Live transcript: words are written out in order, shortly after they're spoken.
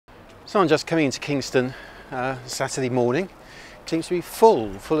So I'm just coming into Kingston Saturday morning. It seems to be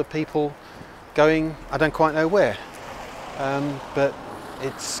full of people going, I don't quite know where, but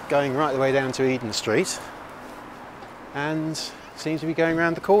it's going right the way down to Eden Street and seems to be going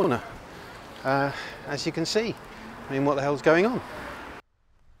around the corner, as you can see. I mean, what the hell's going on?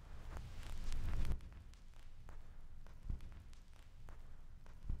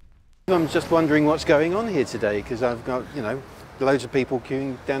 I'm just wondering what's going on here today, because I've got, you know, loads of people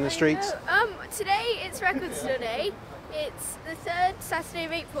queuing down the streets. Today it's Record Store Day. It's the third Saturday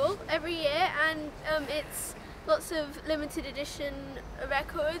of April every year, and it's lots of limited edition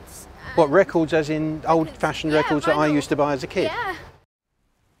records. What, records as in old-fashioned records that I vinyl. used to buy as a kid? Yeah.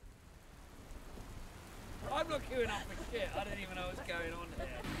 I'm not queuing up for shit. I didn't even know what's going on here.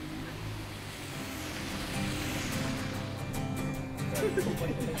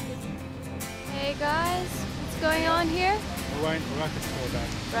 Hey guys, what's going on here? We're waiting for Record Store Day.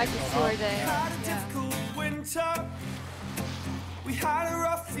 Record Store Day. Had a difficult winter. We had a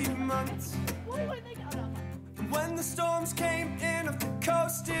rough few months. And when the storms came in off the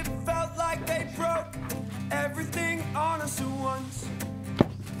coast, it felt like they broke everything on us at once.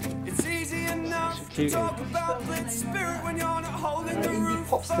 It's easy enough to talk about blitz spirit when you're not holding the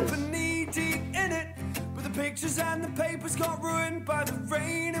roof up and knee deep in it. But the pictures and the papers got ruined by the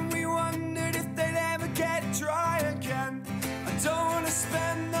rain, and we wondered if they'd ever get dry again. I don't want to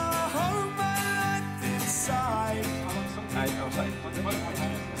spend the whole my life inside.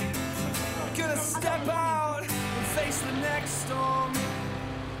 Gonna step out and face the next storm.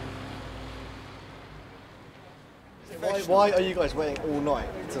 Why are you guys waiting all night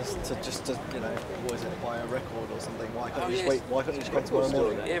to you know, what is it, buy a record or something? Why can't you just wait? Why can't you just come tomorrow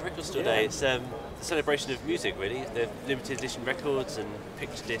morning? Yeah, Record Store Day. It's the celebration of music, really. The limited edition records and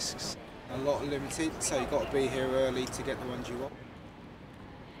picture discs. A lot limited, so you've got to be here early to get the ones you want.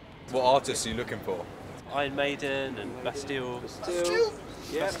 What artists are you looking for? Iron Maiden and Bastille. Bastille?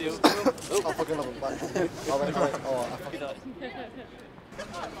 Yeah, Bastille. Oh, I fucking love them. Oh, I fucking love them.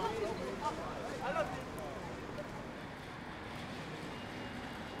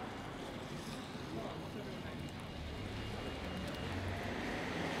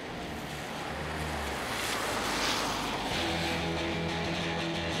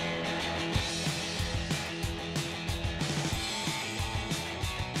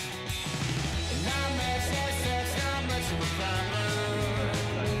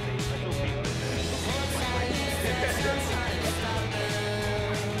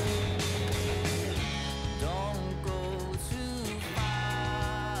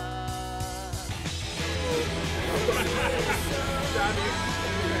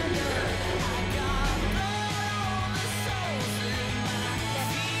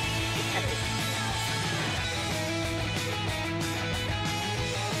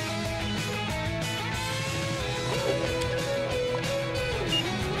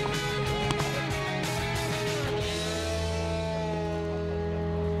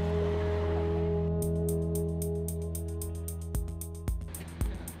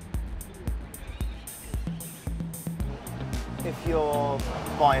 If you're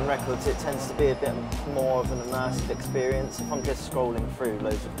buying records, it tends to be a bit more of an immersive experience. If I'm just scrolling through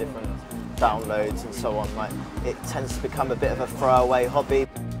loads of different downloads and so on, like, it tends to become a bit of a throwaway hobby.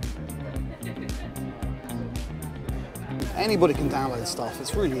 Anybody can download stuff,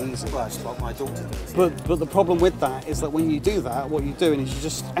 it's really easy. Well, it's like my daughter does. But the problem with that is that when you do that, what you're doing is you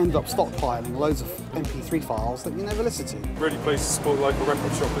just end up stockpiling loads of MP3 files that you never listen to. Really pleased to support the local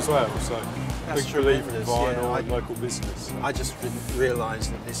record shop as well, so That's big believer in tremendous, vinyl yeah. and local business. I just didn't realise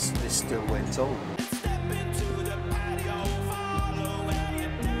that this still went on.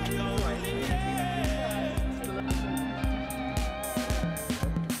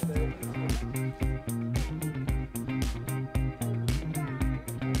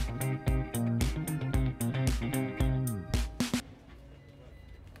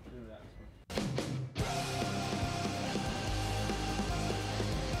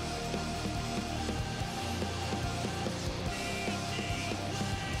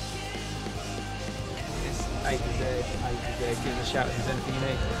 Give us a shout if there's anything you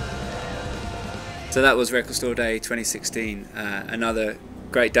need. So that was Record Store Day 2016. Another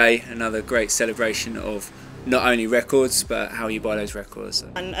great day, another great celebration of not only records but how you buy those records.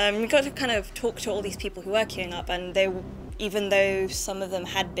 And we got to kind of talk to all these people who were queuing up, and they, even though some of them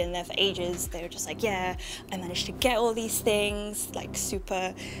had been there for ages, they were just like, yeah, I managed to get all these things, like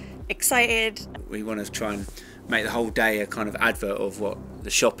super excited. We want to try and make the whole day a kind of advert of what the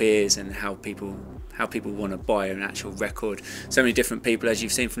shop is and how how people want to buy an actual record. So many different people, as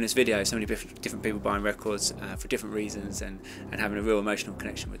you've seen from this video, so many different people buying records for different reasons and having a real emotional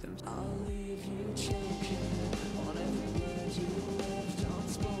connection with them.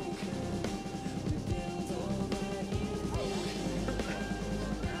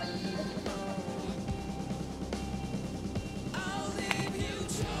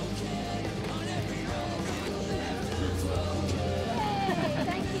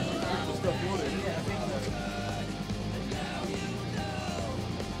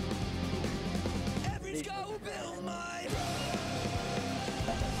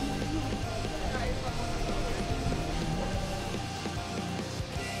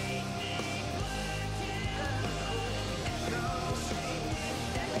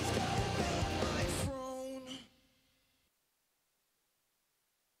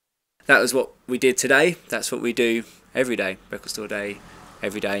 That was what we did today. That's what we do every day, Record Store Day,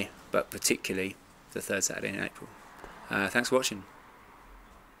 every day, but particularly the third Saturday in April. Thanks for watching.